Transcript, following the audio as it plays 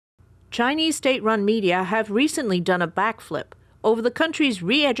Chinese state-run media have recently done a backflip over the country's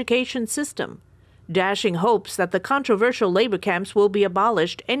re-education system, dashing hopes that the controversial labor camps will be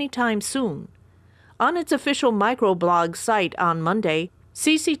abolished anytime soon. On its official microblog site on Monday,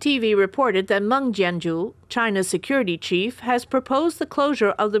 CCTV reported that Meng Jianzhu, China's security chief, has proposed the closure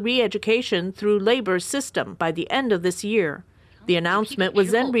of the re-education through labor system by the end of this year. The announcement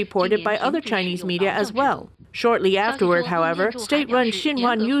was then reported by other Chinese media as well. Shortly afterward, however, state-run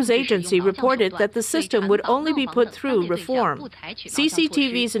Xinhua news agency reported that the system would only be put through reform.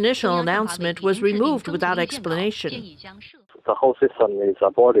 CCTV's initial announcement was removed without explanation. The whole system is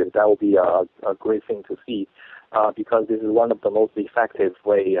aborted. That will be a great thing to see, because this is one of the most effective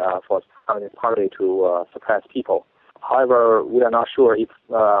way for the Communist Party to suppress people. However, we are not sure if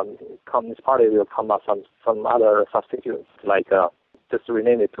Communist Party will come up with some other substitutes, like just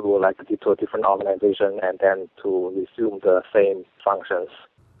rename it to a different organization and then to resume the same functions.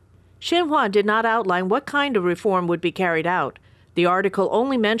 Xinhua did not outline what kind of reform would be carried out. The article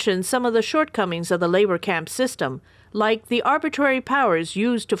only mentioned some of the shortcomings of the labor camp system, like the arbitrary powers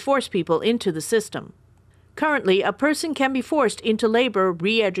used to force people into the system. Currently, a person can be forced into labor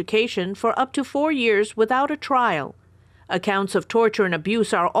re-education for up to 4 years without a trial. Accounts of torture and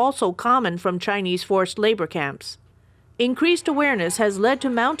abuse are also common from Chinese forced labor camps. Increased awareness has led to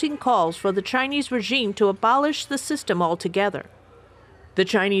mounting calls for the Chinese regime to abolish the system altogether. The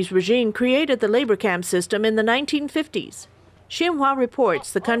Chinese regime created the labor camp system in the 1950s. Xinhua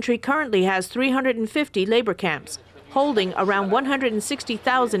reports the country currently has 350 labor camps, holding around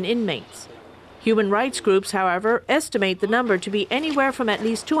 160,000 inmates. Human rights groups, however, estimate the number to be anywhere from at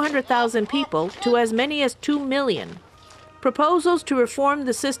least 200,000 people to as many as 2 million. Proposals to reform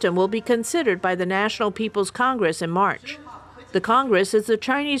the system will be considered by the National People's Congress in March. The Congress is the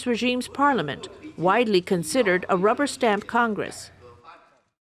Chinese regime's parliament, widely considered a rubber stamp Congress.